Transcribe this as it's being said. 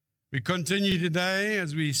We continue today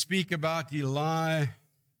as we speak about Elisha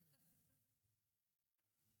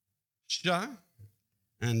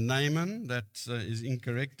and Naaman. That is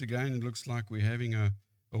incorrect again. It looks like we're having a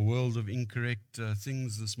world of incorrect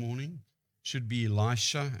things this morning. Should be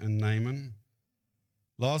Elisha and Naaman.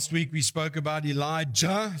 Last week we spoke about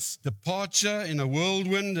Elijah's departure in a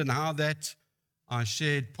whirlwind and how that, I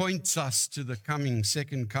shared, points us to the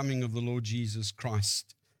second coming of the Lord Jesus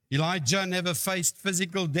Christ. Elijah never faced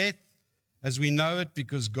physical death as we know it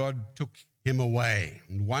because God took him away.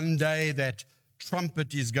 And one day that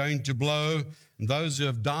trumpet is going to blow, and those who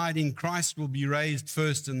have died in Christ will be raised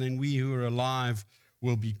first, and then we who are alive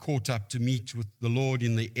will be caught up to meet with the Lord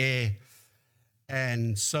in the air.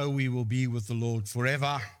 And so we will be with the Lord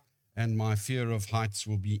forever, and my fear of heights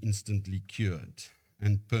will be instantly cured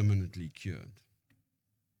and permanently cured.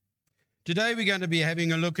 Today we're going to be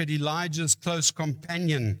having a look at Elijah's close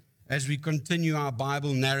companion as we continue our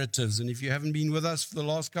Bible narratives. And if you haven't been with us for the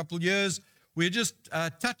last couple of years, we're just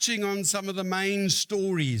touching on some of the main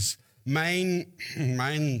stories that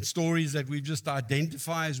we've just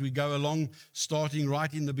identified as we go along, starting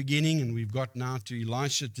right in the beginning. And we've got now to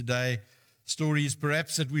Elisha today. Stories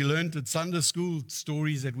perhaps that we learned at Sunday school,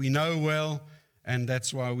 stories that we know well, and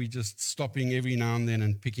that's why we're just stopping every now and then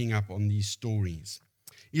and picking up on these stories.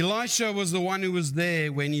 Elisha was the one who was there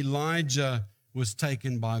when Elijah was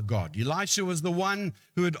taken by God. Elisha was the one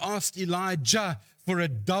who had asked Elijah for a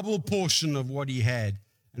double portion of what he had.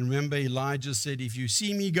 And remember, Elijah said, if you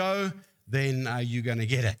see me go, then you're going to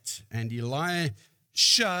get it. And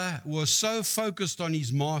Elisha was so focused on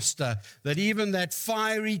his master that even that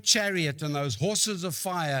fiery chariot and those horses of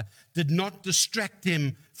fire did not distract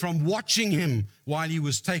him from watching him while he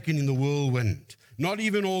was taken in the whirlwind. Not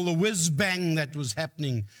even all the whiz-bang that was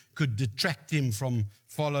happening could detract him from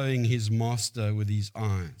following his master with his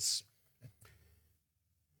eyes.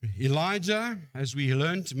 Elijah, as we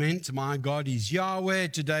learned, meant my God is Yahweh.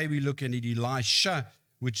 Today we look at Elisha,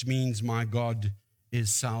 which means my God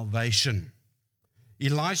is salvation.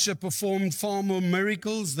 Elisha performed far more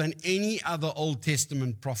miracles than any other Old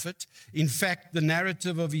Testament prophet. In fact, the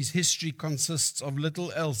narrative of his history consists of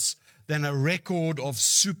little else than a record of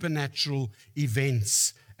supernatural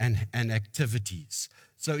events and activities.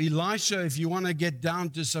 So Elisha, if you want to get down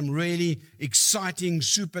to some really exciting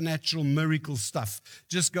supernatural miracle stuff,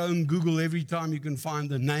 just go and Google every time you can find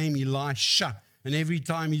the name Elisha. And every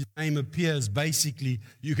time his name appears, basically,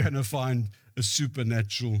 you're going to find a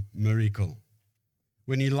supernatural miracle.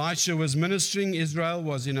 When Elisha was ministering, Israel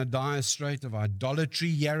was in a dire strait of idolatry.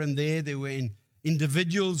 Here and there were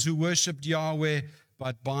individuals who worshipped Yahweh,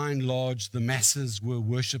 but by and large, the masses were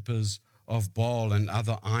worshippers of Baal and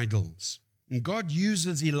other idols. And God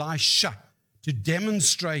uses Elisha to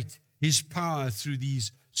demonstrate his power through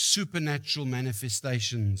these supernatural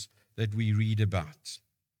manifestations that we read about.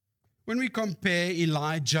 When we compare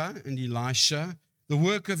Elijah and Elisha, the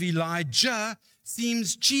work of Elijah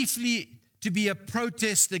seems chiefly to be a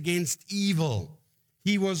protest against evil.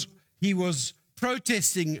 He was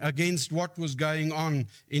protesting against what was going on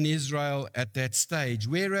in Israel at that stage,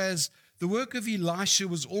 whereas the work of Elisha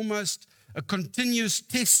was almost a continuous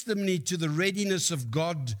testimony to the readiness of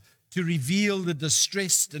God to reveal the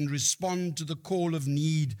distressed and respond to the call of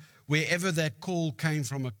need wherever that call came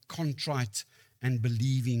from a contrite and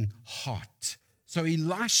believing heart. So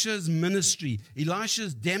Elisha's ministry,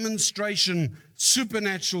 Elisha's demonstration,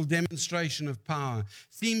 supernatural demonstration of power,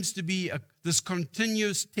 seems to be this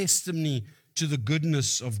continuous testimony to the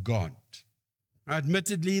goodness of God.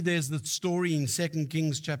 Admittedly, there's the story in 2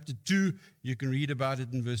 Kings chapter 2. You can read about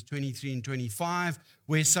it in verse 23 and 25,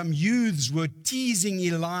 where some youths were teasing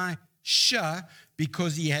Elisha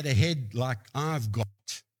because he had a head like I've got,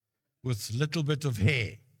 with a little bit of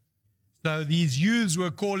hair. So these youths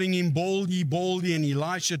were calling him Baldy, Baldy, and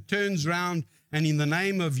Elisha turns around and in the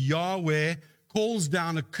name of Yahweh calls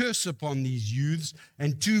down a curse upon these youths,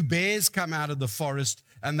 and 2 bears come out of the forest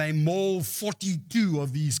and they maul 42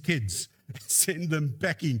 of these kids, send them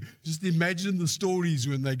packing. Just imagine the stories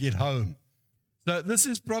when they get home. So this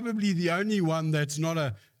is probably the only one that's not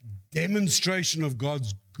a demonstration of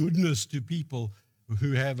God's goodness to people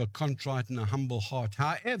who have a contrite and a humble heart.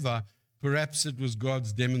 However, perhaps it was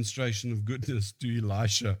God's demonstration of goodness to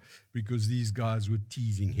Elisha because these guys were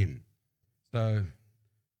teasing him. So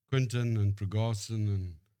Quinton and Pregarson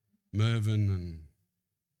and Mervyn and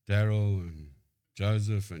Daryl and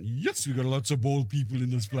Joseph, and yes, we've got lots of bald people in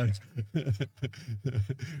this place.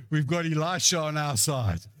 We've got Elisha on our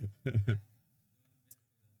side.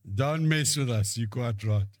 Don't mess with us, you're quite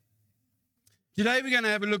right. Today we're going to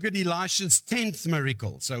have a look at Elisha's 10th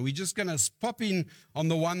miracle. So we're just going to pop in on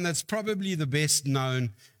the one that's probably the best known,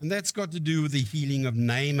 and that's got to do with the healing of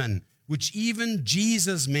Naaman, which even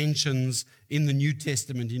Jesus mentions in the New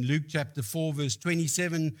Testament. In Luke chapter 4, verse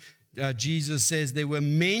 27, Jesus says, there were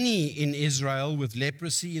many in Israel with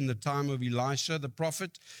leprosy in the time of Elisha the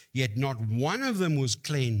prophet, yet not one of them was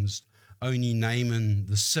cleansed, only Naaman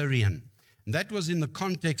the Syrian. And that was in the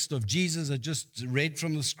context of Jesus had just read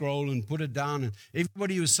from the scroll and put it down. And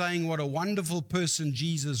everybody was saying what a wonderful person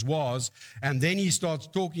Jesus was. And then he starts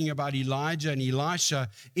talking about Elijah and Elisha,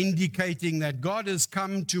 indicating that God has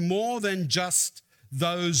come to more than just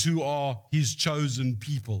those who are his chosen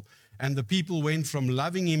people. And the people went from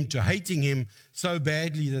loving him to hating him so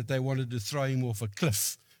badly that they wanted to throw him off a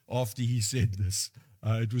cliff after he said this.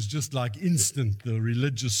 It was just like instant. The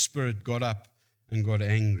religious spirit got up and got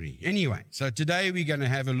angry. Anyway, so today we're going to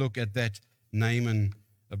have a look at that Naaman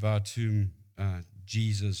about whom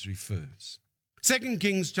Jesus refers. 2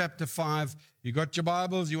 Kings chapter 5. You got your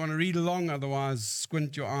Bibles? You want to read along? Otherwise,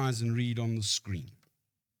 squint your eyes and read on the screen.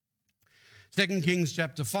 2 Kings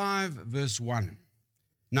chapter 5, verse 1.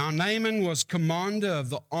 Now Naaman was commander of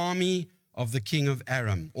the army of the king of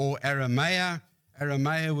Aram, or Aramea.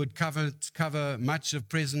 Aramea would cover much of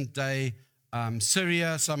present-day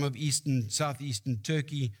Syria, some of southeastern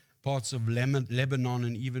Turkey, parts of Lebanon,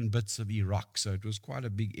 and even bits of Iraq. So it was quite a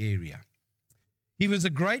big area. He was a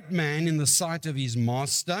great man in the sight of his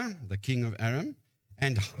master, the king of Aram,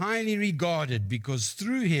 and highly regarded because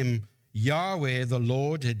through him Yahweh, the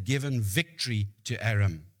Lord, had given victory to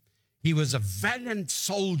Aram. He was a valiant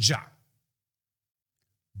soldier,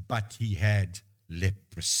 but he had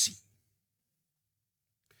leprosy.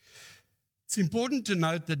 It's important to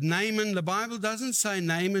note that Naaman, the Bible doesn't say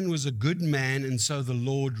Naaman was a good man and so the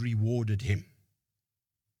Lord rewarded him.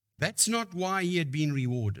 That's not why he had been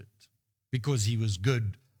rewarded, because he was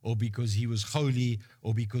good or because he was holy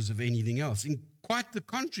or because of anything else. In quite the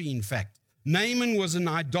contrary, in fact. Naaman was an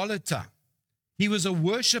idolater. He was a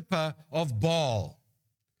worshiper of Baal.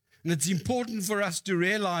 And it's important for us to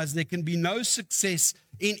realize there can be no success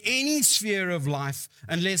in any sphere of life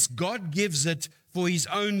unless God gives it for his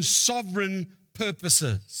own sovereign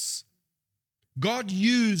purposes. God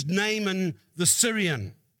used Naaman the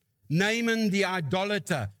Syrian, Naaman the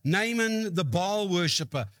idolater, Naaman the Baal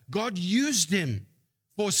worshiper. God used him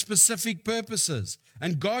for specific purposes.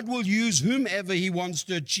 And God will use whomever he wants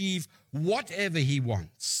to achieve whatever he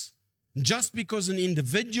wants. Just because an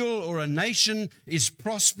individual or a nation is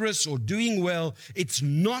prosperous or doing well, it's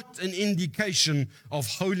not an indication of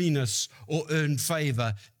holiness or earned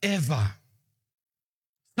favor, ever.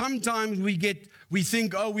 Sometimes we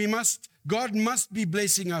think, God must be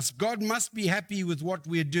blessing us. God must be happy with what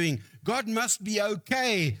we're doing. God must be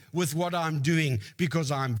okay with what I'm doing because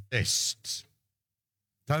I'm blessed.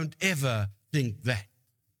 Don't ever think that.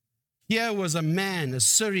 Here was a man, a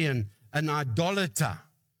Syrian, an idolater,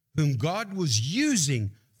 whom God was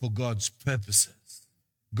using for God's purposes.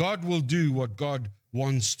 God will do what God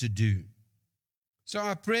wants to do. So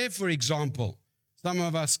our prayer, for example, some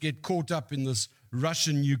of us get caught up in this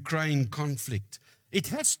Russian-Ukraine conflict. It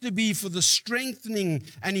has to be for the strengthening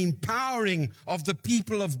and empowering of the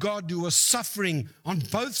people of God who are suffering on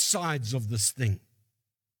both sides of this thing.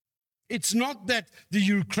 It's not that the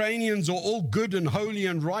Ukrainians are all good and holy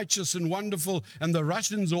and righteous and wonderful and the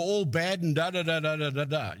Russians are all bad and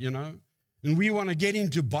da-da-da-da-da-da-da, you know. And we want to get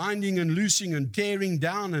into binding and loosing and tearing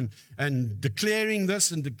down and declaring this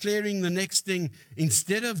and declaring the next thing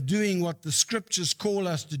instead of doing what the scriptures call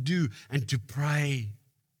us to do and to pray.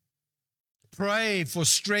 Pray for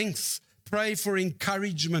strength. Pray for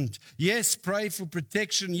encouragement. Yes, pray for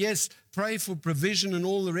protection. Yes, pray for provision and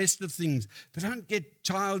all the rest of things. But don't get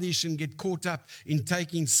childish and get caught up in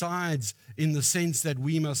taking sides in the sense that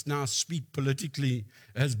we must now speak politically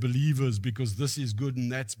as believers because this is good and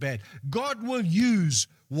that's bad. God will use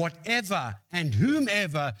whatever and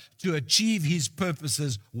whomever to achieve his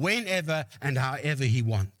purposes whenever and however he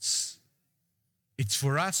wants. It's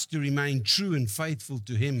for us to remain true and faithful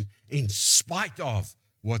to him in spite of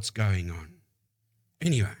what's going on.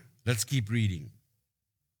 Anyway, let's keep reading.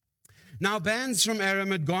 Now bands from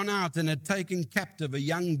Aram had gone out and had taken captive a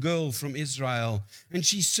young girl from Israel, and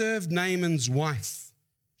she served Naaman's wife.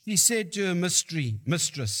 She said to her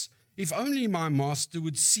mistress, if only my master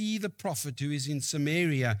would see the prophet who is in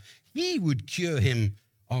Samaria, he would cure him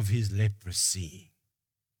of his leprosy.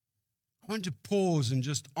 I want to pause and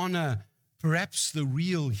just honor perhaps the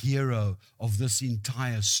real hero of this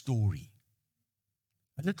entire story.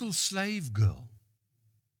 A little slave girl,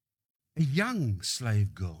 a young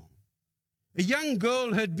slave girl. A young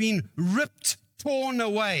girl had been ripped, torn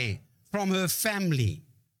away from her family,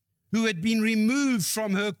 who had been removed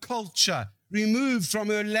from her culture, removed from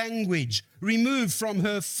her language, removed from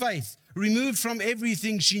her faith, removed from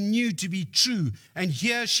everything she knew to be true. And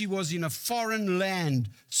here she was in a foreign land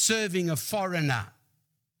serving a foreigner.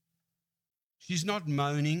 She's not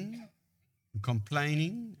moaning and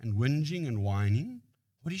complaining and whinging and whining.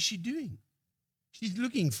 What is she doing? She's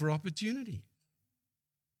looking for opportunity.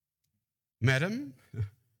 Madam,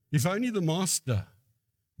 if only the master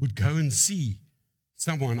would go and see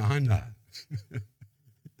someone I know.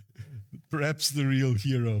 Perhaps the real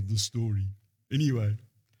hero of the story. Anyway,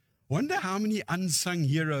 wonder how many unsung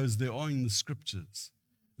heroes there are in the scriptures.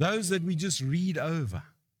 Those that we just read over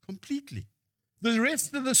completely. The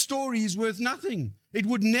rest of the story is worth nothing. It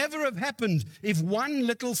would never have happened if one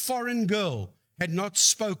little foreign girl had not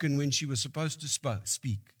spoken when she was supposed to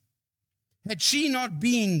speak. Had she not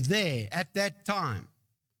been there at that time,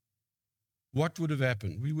 what would have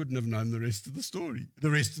happened? We wouldn't have known the rest of the story. The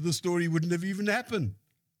rest of the story wouldn't have even happened.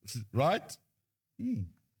 Right?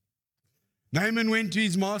 Naaman went to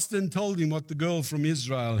his master and told him what the girl from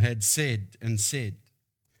Israel had said and said.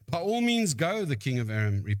 By all means go, the king of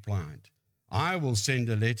Aram replied. I will send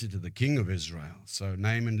a letter to the king of Israel. So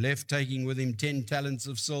Naaman left, taking with him 10 talents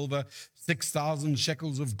of silver, 6,000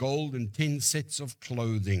 shekels of gold, and 10 sets of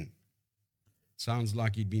clothing. Sounds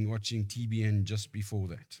like he'd been watching TBN just before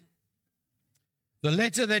that. The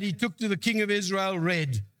letter that he took to the king of Israel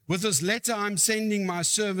read, with this letter I'm sending my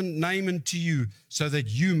servant Naaman to you so that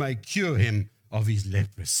you may cure him of his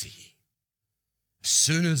leprosy. As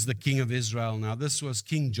soon as the king of Israel, now this was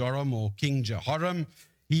King Joram or King Jehoram,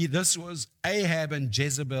 this was Ahab and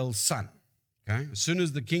Jezebel's son. Okay? As soon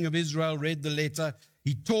as the king of Israel read the letter,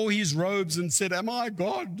 he tore his robes and said, am I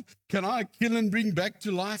God? Can I kill and bring back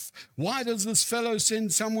to life? Why does this fellow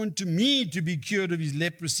send someone to me to be cured of his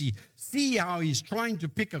leprosy? See how he's trying to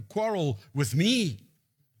pick a quarrel with me.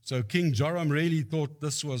 So King Joram really thought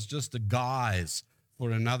this was just a guise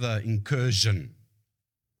for another incursion.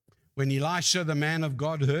 When Elisha, the man of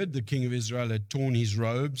God, heard the king of Israel had torn his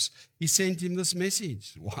robes, he sent him this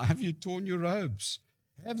message. Why have you torn your robes?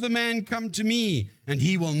 Have the man come to me, and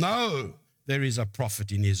he will know there is a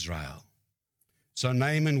prophet in Israel. So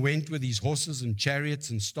Naaman went with his horses and chariots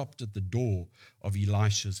and stopped at the door of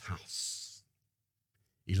Elisha's house.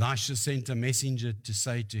 Elisha sent a messenger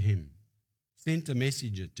to him.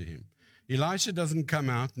 Elisha doesn't come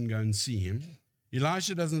out and go and see him.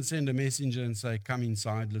 Elisha doesn't send a messenger and say, come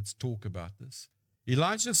inside, let's talk about this.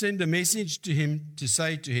 Elisha sent a message to him to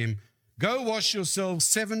say to him, go wash yourself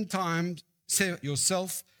 7 times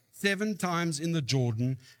in the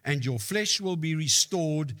Jordan, and your flesh will be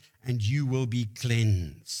restored, and you will be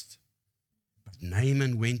cleansed. But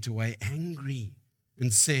Naaman went away angry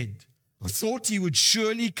and said, I thought he would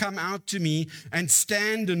surely come out to me and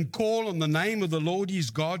stand and call on the name of the Lord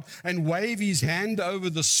his God and wave his hand over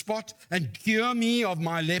the spot and cure me of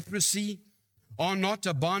my leprosy. Are not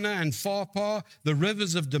Abana and Pharpar, the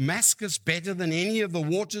rivers of Damascus, better than any of the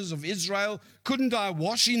waters of Israel? Couldn't I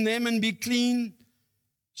wash in them and be clean?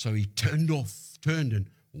 So he turned and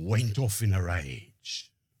went off in a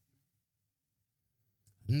rage.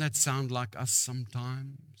 Doesn't that sound like us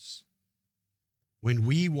sometimes? When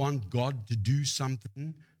we want God to do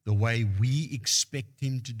something the way we expect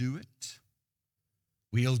him to do it,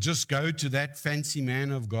 we'll just go to that fancy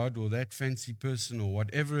man of God or that fancy person or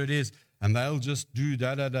whatever it is, and they'll just do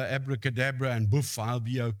da-da-da, abracadabra, and boof, I'll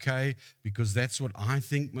be okay, because that's what I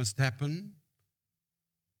think must happen.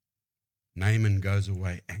 Naaman goes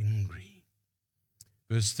away angry.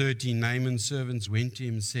 Verse 13, Naaman's servants went to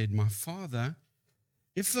him and said, my father,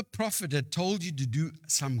 if the prophet had told you to do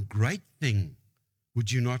some great thing, would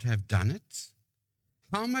you not have done it?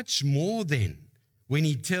 How much more then when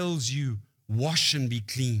he tells you, wash and be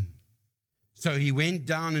clean? So he went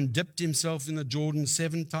down and dipped himself in the Jordan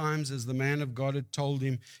 7 times as the man of God had told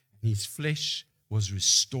him, and his flesh was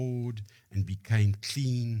restored and became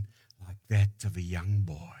clean like that of a young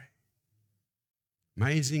boy.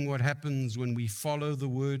 Amazing what happens when we follow the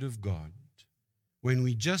word of God, when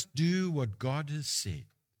we just do what God has said.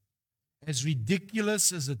 As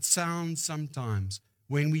ridiculous as it sounds sometimes,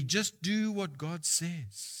 when we just do what God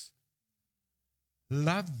says.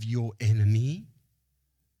 Love your enemy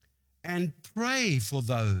and pray for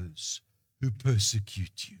those who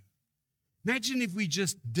persecute you. Imagine if we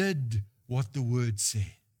just did what the word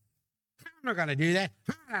said. I'm not going to do that.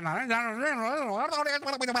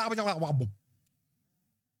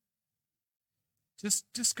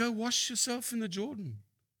 Just go wash yourself in the Jordan.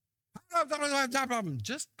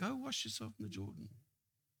 Just go wash yourself in the Jordan.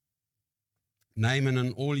 Naaman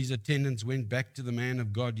and all his attendants went back to the man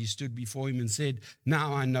of God. He stood before him and said,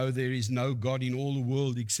 "Now I know there is no God in all the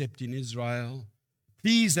world except in Israel.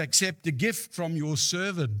 Please accept a gift from your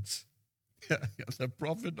servant." The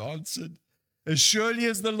prophet answered, "As surely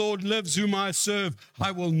as the Lord lives whom I serve,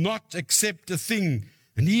 I will not accept a thing."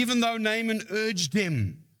 And even though Naaman urged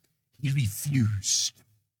him, he refused.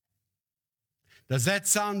 Does that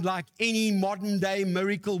sound like any modern day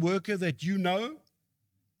miracle worker that you know?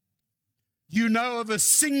 You know of a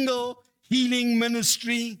single healing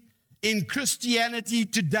ministry in Christianity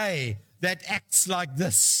today that acts like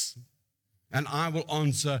this? And I will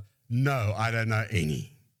answer, no, I don't know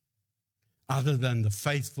any, other than the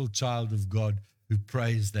faithful child of God who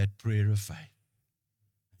prays that prayer of faith.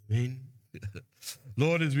 Amen.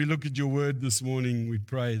 Lord, as we look at your word this morning, we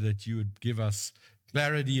pray that you would give us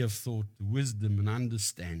clarity of thought, wisdom and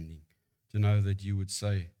understanding to know that you would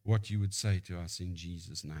say what you would say to us in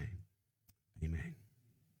Jesus' name. Amen.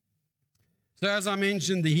 So as I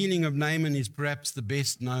mentioned, the healing of Naaman is perhaps the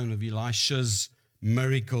best known of Elisha's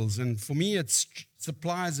miracles. And for me, it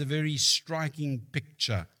supplies a very striking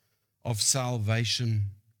picture of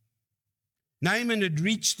salvation. Naaman had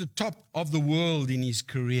reached the top of the world in his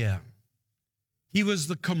career. He was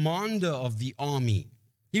the commander of the army.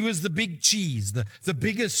 He was the big cheese, the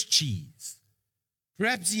biggest cheese.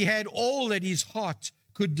 Perhaps he had all that his heart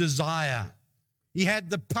could desire. He had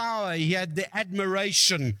the power, he had the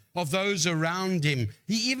admiration of those around him.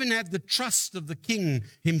 He even had the trust of the king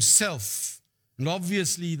himself, and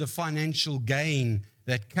obviously the financial gain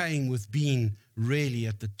that came with being really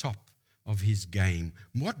at the top of his game.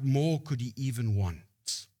 What more could he even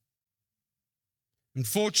want?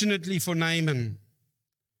 Unfortunately for Naaman,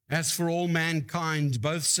 as for all mankind,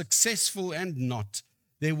 both successful and not,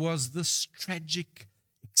 there was this tragic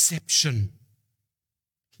exception.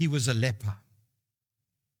 He was a leper.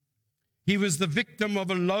 He was the victim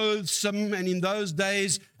of a loathsome and in those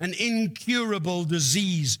days an incurable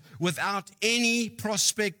disease without any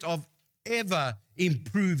prospect of ever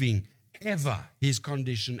improving, ever his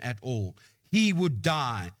condition at all. He would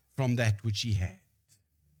die from that which he had.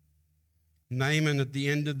 Naaman at the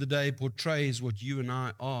end of the day portrays what you and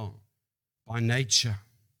I are by nature.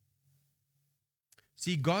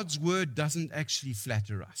 See, God's word doesn't actually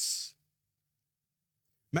flatter us.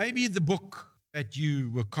 Maybe the book that you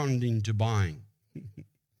were conned into buying,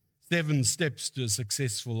 7 Steps to a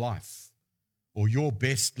Successful Life, or Your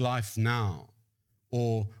Best Life Now,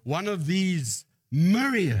 or one of these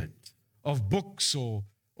myriad of books or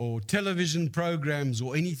television programs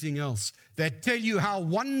or anything else that tell you how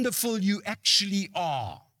wonderful you actually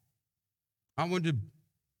are. I want to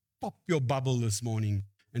pop your bubble this morning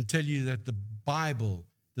and tell you that the Bible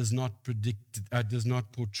does not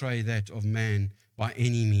portray that of man by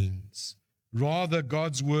any means. Rather,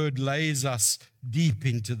 God's word lays us deep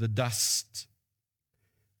into the dust.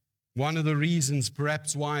 One of the reasons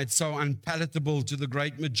perhaps why it's so unpalatable to the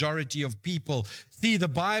great majority of people. See, the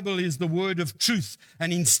Bible is the word of truth,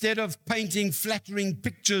 and instead of painting flattering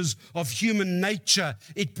pictures of human nature,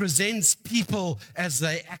 it presents people as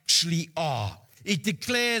they actually are. It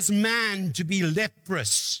declares man to be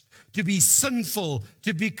leprous, to be sinful,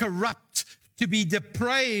 to be corrupt, to be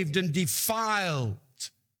depraved and defiled.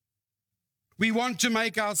 We want to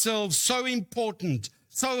make ourselves so important,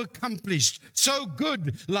 so accomplished, so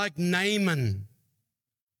good like Naaman.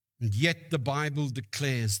 And yet the Bible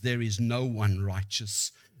declares there is no one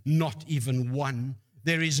righteous, not even one.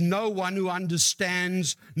 There is no one who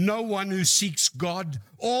understands, no one who seeks God.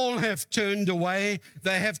 All have turned away.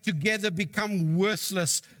 They have together become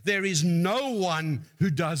worthless. There is no one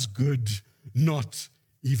who does good, not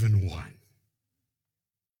even one.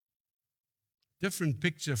 Different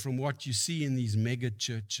picture from what you see in these mega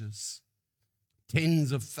churches.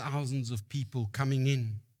 Tens of thousands of people coming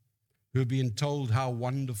in who are being told how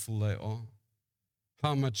wonderful they are,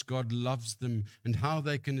 how much God loves them, and how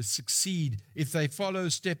they can succeed. If they follow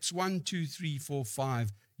steps 1, 2, 3, 4,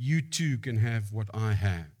 5, you too can have what I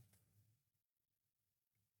have.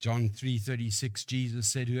 John 3:36, Jesus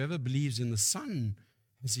said, "Whoever believes in the Son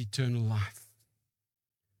has eternal life.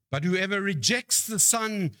 But whoever rejects the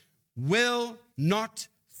Son will not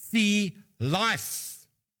see life."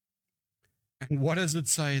 And what does it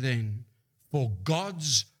say then? For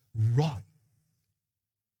God's wrath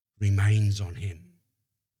remains on him.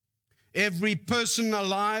 Every person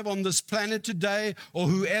alive on this planet today, or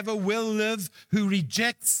whoever will live, who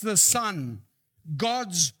rejects the Son,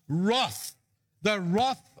 God's wrath, the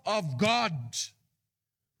wrath of God,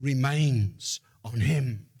 remains on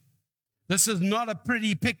him. This is not a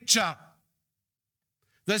pretty picture.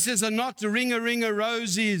 This is not a ring-a-ring-a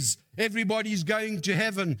roses. Everybody's going to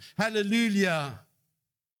heaven. Hallelujah.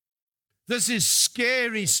 This is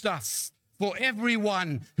scary stuff for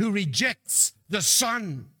everyone who rejects the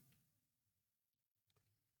Son.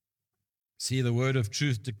 See, the word of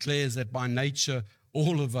truth declares that by nature,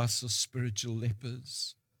 all of us are spiritual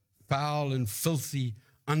lepers, foul and filthy,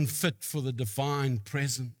 unfit for the divine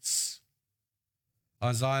presence.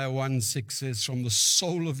 Isaiah 1:6 says, from the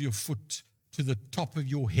sole of your foot to the top of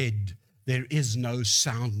your head, there is no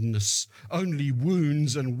soundness, only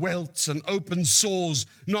wounds and welts and open sores,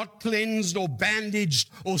 not cleansed or bandaged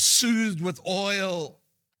or soothed with oil.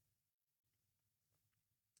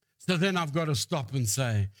 So then I've got to stop and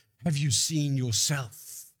say, have you seen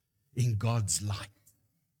yourself in God's light?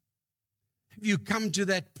 Have you come to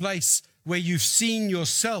that place where you've seen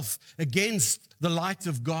yourself against the light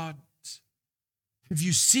of God? Have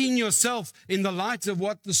you seen yourself in the light of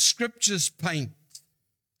what the scriptures paint?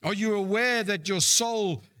 Are you aware that your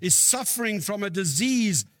soul is suffering from a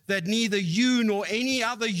disease that neither you nor any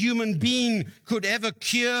other human being could ever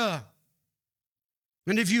cure?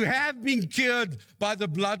 And if you have been cured by the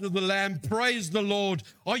blood of the Lamb, praise the Lord.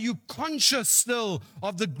 Are you conscious still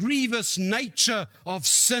of the grievous nature of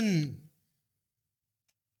sin?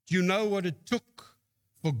 Do you know what it took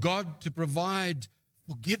for God to provide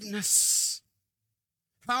forgiveness?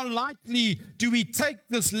 How lightly do we take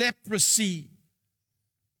this leprosy?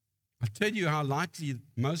 I'll tell you how lightly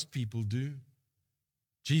most people do.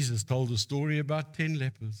 Jesus told a story about 10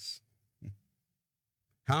 lepers.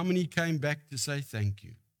 How many came back to say thank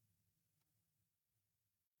you?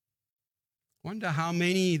 Wonder how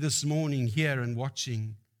many this morning here and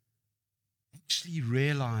watching actually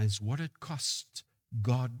realize what it cost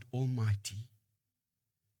God Almighty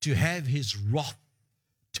to have his wrath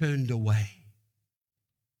turned away.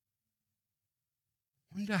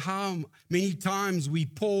 Wonder how many times we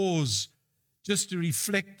pause just to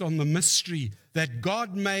reflect on the mystery that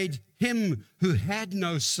God made him who had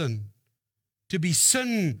no sin to be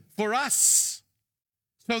sin for us,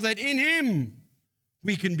 so that in him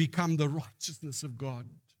we can become the righteousness of God.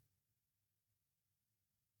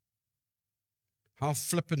 How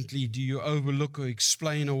flippantly do you overlook or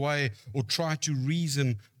explain away or try to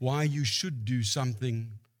reason why you should do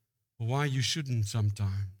something or why you shouldn't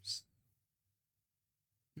sometimes?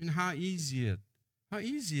 I mean, how easy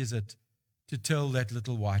is it to tell that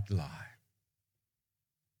little white lie?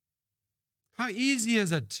 How easy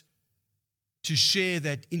is it to share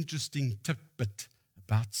that interesting tidbit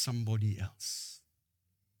about somebody else?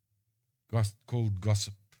 Called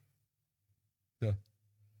gossip. Yeah.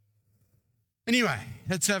 Anyway,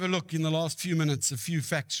 let's have a look in the last few minutes, a few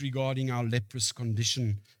facts regarding our leprous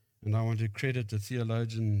condition. And I want to credit a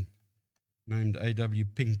theologian named A.W.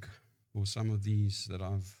 Pink for some of these that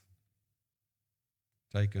I've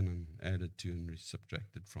taken and added to and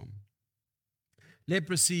subtracted from.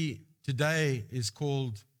 Leprosy today is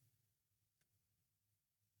called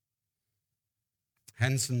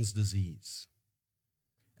Hansen's disease.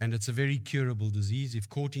 And it's a very curable disease. If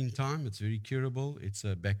caught in time, it's very curable. It's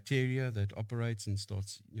a bacteria that operates and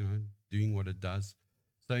starts, doing what it does.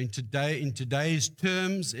 So in today's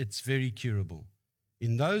terms, it's very curable.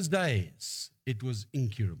 In those days, it was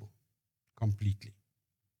incurable completely.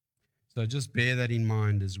 So just bear that in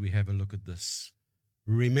mind as we have a look at this.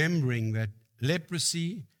 Remembering that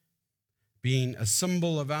leprosy, being a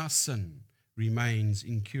symbol of our sin, remains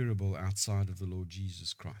incurable outside of the Lord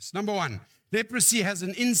Jesus Christ. Number one, leprosy has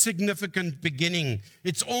an insignificant beginning.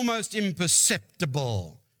 It's almost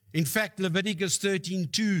imperceptible. In fact, Leviticus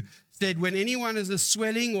 13:2 said when anyone has a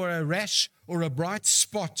swelling or a rash or a bright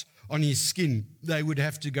spot on his skin, they would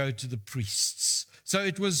have to go to the priests. So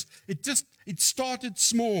it started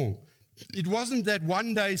small. It wasn't that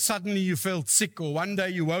one day suddenly you felt sick or one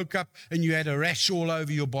day you woke up and you had a rash all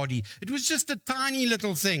over your body. It was just a tiny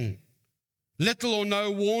little thing. Little or no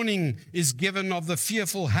warning is given of the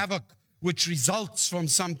fearful havoc which results from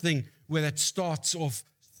something where it starts off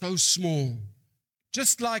so small.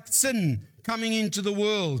 Just like sin coming into the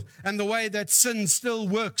world and the way that sin still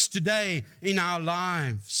works today in our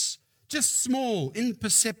lives. Just small,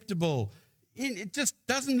 imperceptible. It just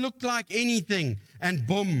doesn't look like anything. And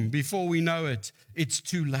boom, before we know it, it's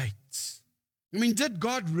too late. I mean, did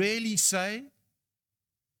God really say?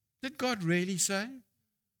 Did God really say?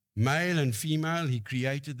 Male and female, he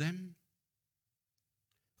created them.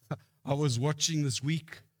 I was watching this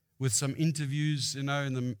week with some interviews, in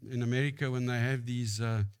America when they have these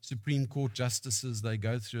Supreme Court justices, they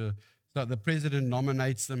go through, so the president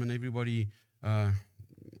nominates them and everybody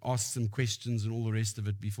asks them questions and all the rest of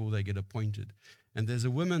it before they get appointed. And there's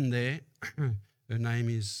a woman there, her name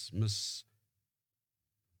is Miss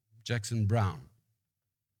Jackson Brown.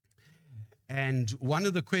 And one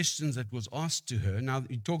of the questions that was asked to her, now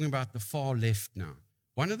you're talking about the far left now,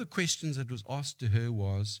 one of the questions that was asked to her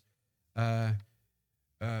was,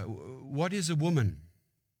 what is a woman?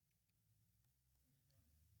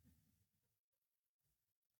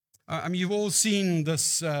 I mean, you've all seen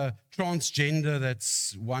this transgender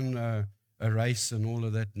that's won a race and all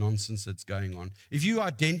of that nonsense that's going on. If you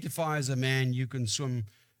identify as a man, you can swim,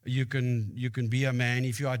 you can be a man.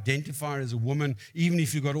 If you identify as a woman, even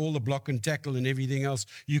if you've got all the block and tackle and everything else,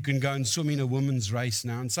 you can go and swim in a women's race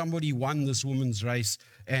now. And somebody won this women's race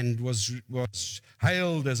and was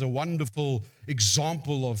hailed as a wonderful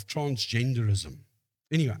example of transgenderism.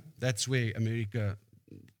 Anyway, that's where America,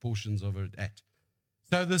 portions of it at.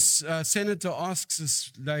 So this senator asks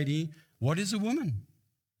this lady, what is a woman?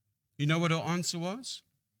 You know what her answer was?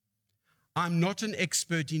 I'm not an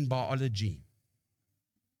expert in biology.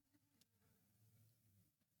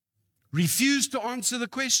 Refused to answer the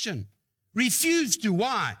question. Refused to.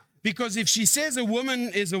 Why? Because if she says a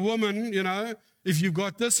woman is a woman, you know, if you've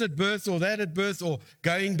got this at birth or that at birth or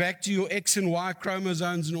going back to your X and Y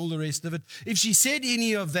chromosomes and all the rest of it, if she said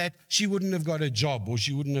any of that, she wouldn't have got a job or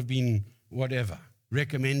she wouldn't have been whatever,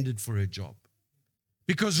 recommended for a job.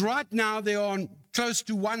 Because right now there are close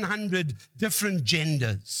to 100 different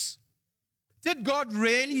genders. Did God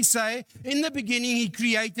really say in the beginning he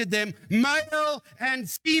created them male and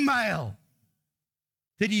female?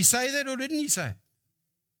 Did he say that or didn't he say it?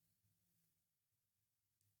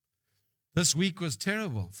 This week was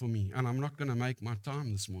terrible for me, and I'm not going to make my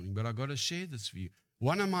time this morning, but I've got to share this with you.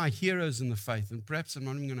 One of my heroes in the faith, and perhaps I'm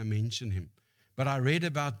not even going to mention him, but I read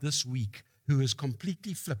about this week who has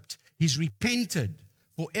completely flipped. He's repented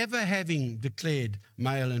for ever having declared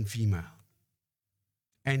male and female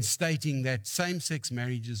and stating that same-sex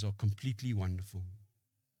marriages are completely wonderful.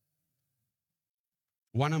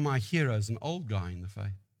 One of my heroes, an old guy in the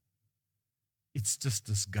faith. It's just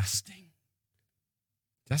disgusting.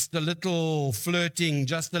 Just a little flirting,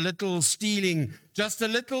 just a little stealing, just a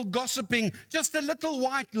little gossiping, just a little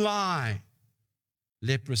white lie.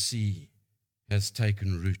 Leprosy has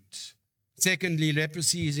taken root. Secondly,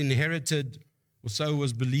 leprosy is inherited, or so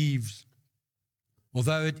was believed.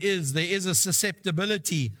 Although there is a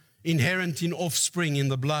susceptibility inherent in offspring in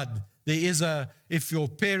the blood. If your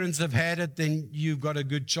parents have had it, then you've got a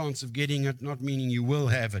good chance of getting it, not meaning you will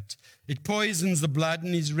have it. It poisons the blood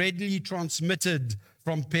and is readily transmitted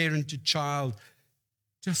from parent to child,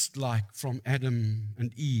 just like from Adam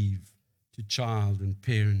and Eve to child and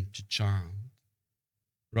parent to child.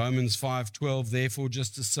 Romans 5:12, therefore,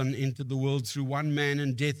 just as sin entered the world through one man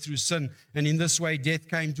and death through sin, and in this way death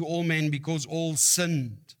came to all men because all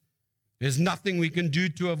sinned. There's nothing we can do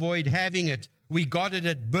to avoid having it. We got it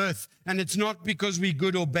at birth, and it's not because we're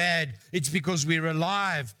good or bad. It's because we're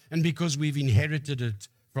alive and because we've inherited it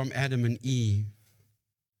from Adam and Eve.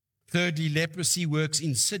 Thirdly, leprosy works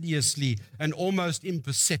insidiously and almost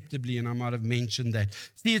imperceptibly, and I might have mentioned that.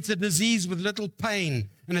 See, it's a disease with little pain,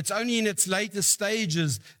 and it's only in its later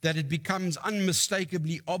stages that it becomes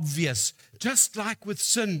unmistakably obvious, just like with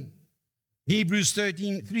sin. Hebrews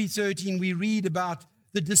 3:13, we read about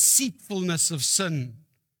the deceitfulness of sin.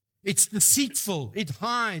 It's deceitful, it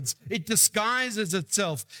hides, it disguises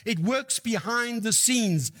itself, it works behind the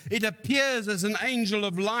scenes, it appears as an angel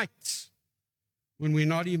of light when we're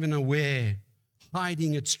not even aware,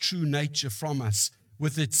 hiding its true nature from us.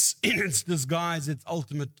 In its disguise, its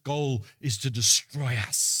ultimate goal is to destroy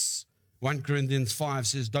us. 1 Corinthians 5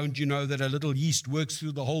 says, don't you know that a little yeast works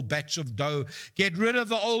through the whole batch of dough? Get rid of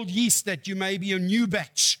the old yeast that you may be a new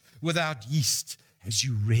batch without yeast, as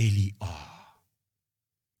you really are.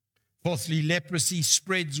 Fourthly, leprosy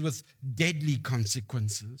spreads with deadly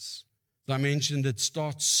consequences. As I mentioned, it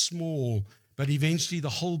starts small, but eventually the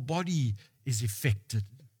whole body is affected.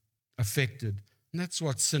 And that's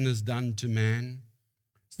what sin has done to man.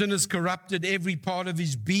 Sin has corrupted every part of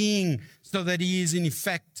his being so that he is in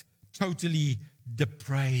effect totally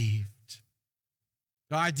depraved.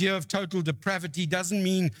 The idea of total depravity doesn't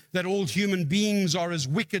mean that all human beings are as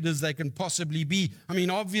wicked as they can possibly be. I mean,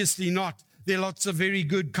 obviously not. There are lots of very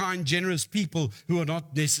good, kind, generous people who are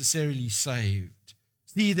not necessarily saved.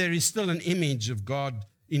 See, there is still an image of God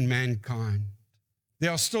in mankind. There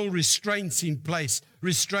are still restraints in place,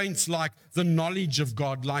 restraints like the knowledge of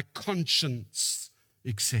God, like conscience,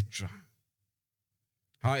 etc.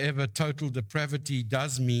 However, total depravity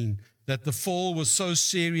does mean that the fall was so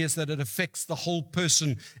serious that it affects the whole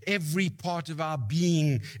person. Every part of our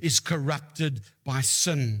being is corrupted by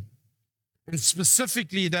sin. And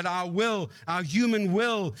specifically that our will, our human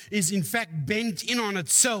will, is in fact bent in on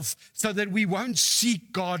itself so that we won't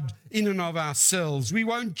seek God in and of ourselves. We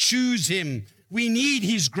won't choose Him. We need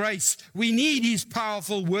His grace. We need His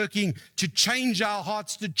powerful working to change our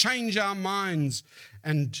hearts, to change our minds,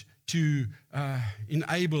 and to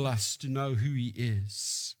enable us to know who He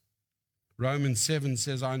is. Romans 7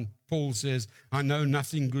 says, Paul says, I know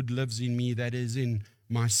nothing good lives in me, that is in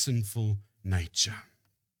my sinful nature.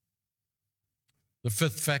 The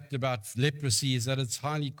fifth fact about leprosy is that it's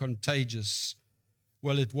highly contagious.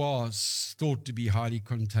 Well, it was thought to be highly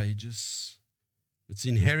contagious. It's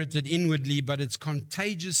inherited inwardly, but it's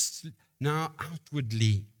contagious now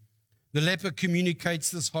outwardly. The leper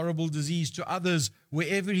communicates this horrible disease to others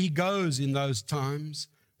wherever he goes in those times.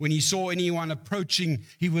 When he saw anyone approaching,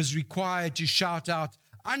 he was required to shout out,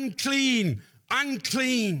 unclean,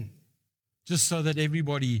 unclean, just so that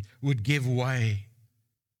everybody would give way.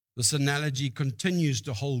 This analogy continues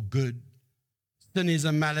to hold good. Sin is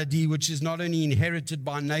a malady which is not only inherited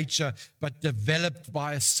by nature, but developed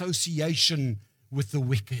by association with the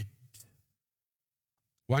wicked.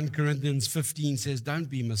 1 Corinthians 15 says, don't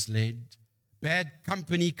be misled. Bad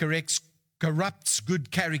company corrupts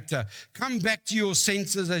good character. Come back to your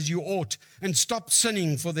senses as you ought and stop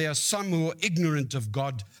sinning, for there are some who are ignorant of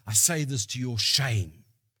God. I say this to your shame.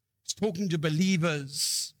 It's talking to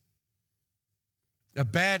believers. A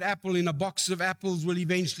bad apple in a box of apples will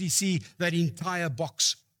eventually see that entire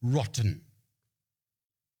box rotten.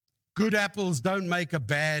 Good apples don't make a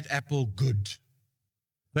bad apple good.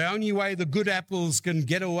 The only way the good apples can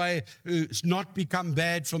get away, not become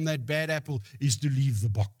bad from that bad apple, is to leave the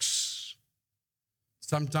box.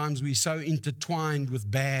 Sometimes we're so intertwined with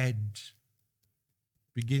bad,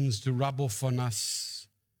 it begins to rub off on us.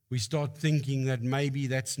 We start thinking that maybe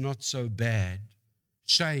that's not so bad.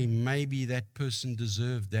 Shame, maybe that person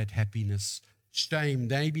deserved that happiness. Shame,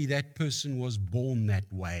 maybe that person was born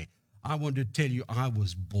that way. I want to tell you, I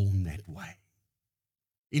was born that way.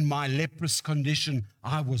 In my leprous condition,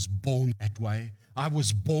 I was born that way. I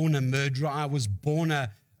was born a murderer. I was born a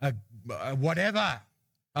whatever,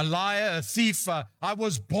 a liar, a thief. I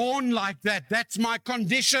was born like that. That's my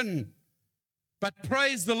condition. But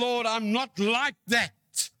praise the Lord, I'm not like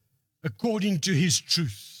that according to His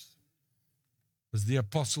truth. As the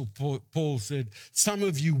Apostle Paul said, some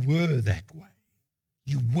of you were that way.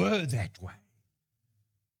 You were that way.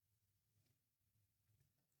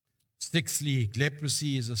 Sixthly,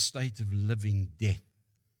 leprosy is a state of living death.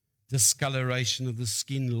 Discoloration of the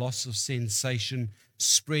skin, loss of sensation,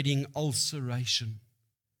 spreading ulceration.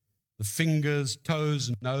 The fingers, toes,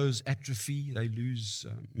 and nose atrophy. They lose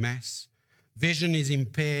mass. Vision is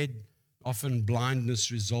impaired. Often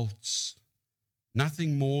blindness results.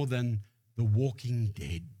 Nothing more than the walking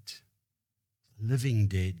dead, living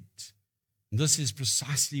dead. And this is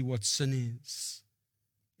precisely what sin is.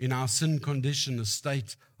 In our sin condition, a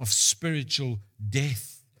state of spiritual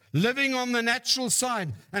death. Living on the natural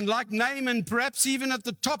side, and like Naaman, perhaps even at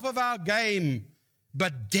the top of our game,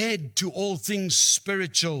 but dead to all things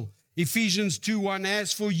spiritual. Ephesians 2:1,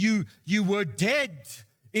 as for you, you were dead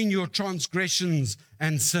in your transgressions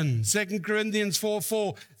and sin. 2 Corinthians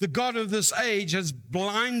 4:4, the God of this age has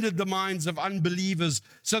blinded the minds of unbelievers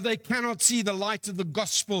so they cannot see the light of the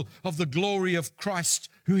gospel of the glory of Christ,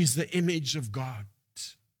 who is the image of God.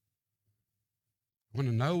 Want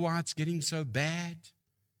to know why it's getting so bad?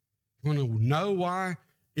 Want to know why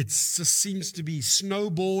it just seems to be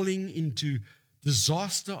snowballing into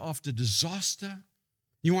disaster after disaster?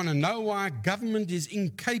 You want to know why government is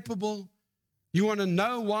incapable? You want to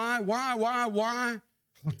know why?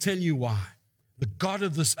 I'll tell you why. The God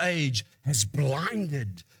of this age has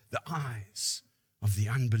blinded the eyes of the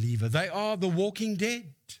unbeliever. They are the walking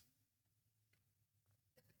dead.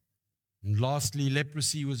 And lastly,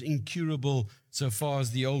 leprosy was incurable so far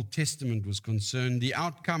as the Old Testament was concerned. The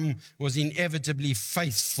outcome was inevitably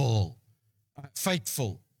fatal.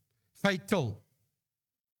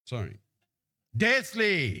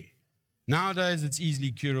 Deathly. Nowadays, it's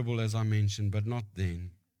easily curable, as I mentioned, but not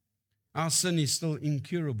then. Our sin is still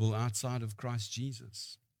incurable outside of Christ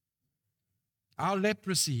Jesus. Our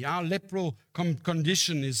leprosy, our leprous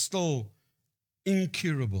condition is still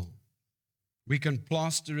incurable. We can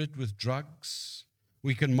plaster it with drugs.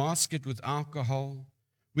 We can mask it with alcohol.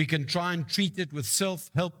 We can try and treat it with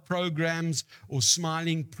self-help programs or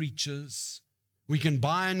smiling preachers. We can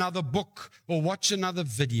buy another book or watch another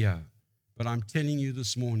video. But I'm telling you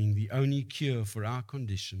this morning, the only cure for our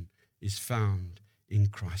condition is found in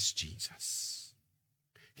Christ Jesus.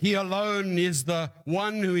 He alone is the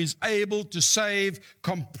one who is able to save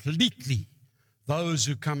completely those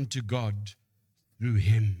who come to God through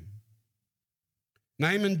Him.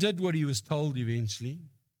 Naaman did what he was told eventually,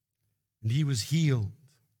 and he was healed.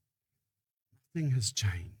 Nothing has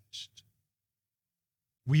changed.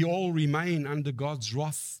 We all remain under God's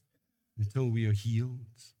wrath until we are healed.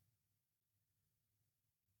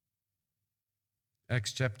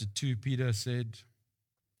 Acts chapter 2, Peter said,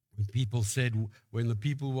 when the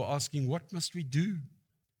people were asking, what must we do?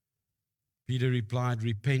 Peter replied,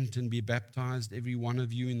 repent and be baptized, every one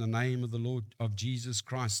of you, in the name of the Lord of Jesus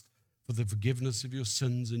Christ, for the forgiveness of your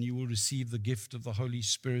sins, and you will receive the gift of the Holy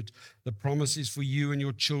Spirit. The promise is for you and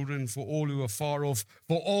your children, for all who are far off,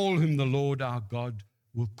 for all whom the Lord our God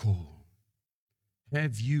will call.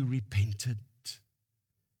 Have you repented?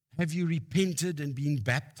 Have you repented and been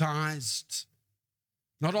baptized?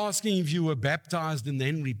 Not asking if you were baptized and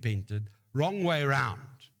then repented. Wrong way around.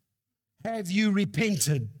 Have you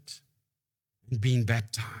repented and been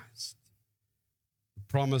baptized? The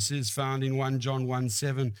promise is found in 1 John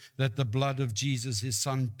 1:7 that the blood of Jesus, his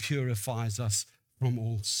Son, purifies us from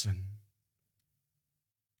all sin.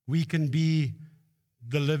 We can be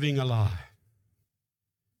the living alive,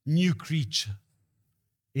 new creature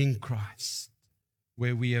in Christ,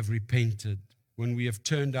 where we have repented, when we have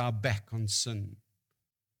turned our back on sin.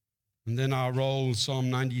 And then our role, Psalm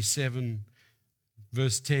 97,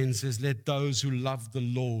 verse 10 says, let those who love the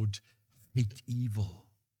Lord hate evil.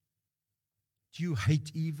 Do you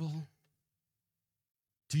hate evil?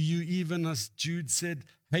 Do you even, as Jude said,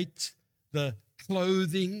 hate the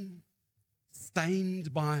clothing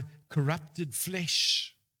stained by corrupted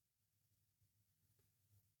flesh?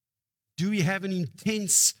 Do we have an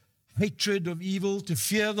intense hatred of evil? To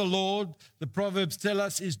fear the Lord, the Proverbs tell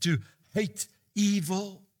us, is to hate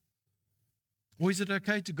evil. Or is it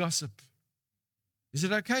okay to gossip? Is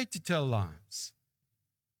it okay to tell lies?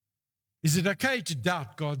 Is it okay to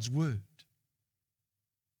doubt God's word?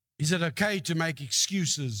 Is it okay to make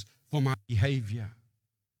excuses for my behavior?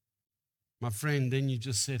 My friend, then you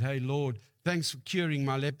just said, hey, Lord, thanks for curing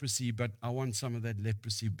my leprosy, but I want some of that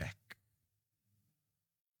leprosy back.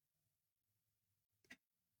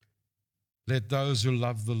 Let those who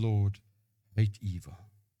love the Lord hate evil,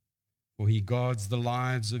 for he guards the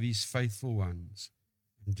lives of his faithful ones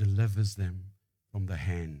and delivers them from the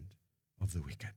hand of the wicked.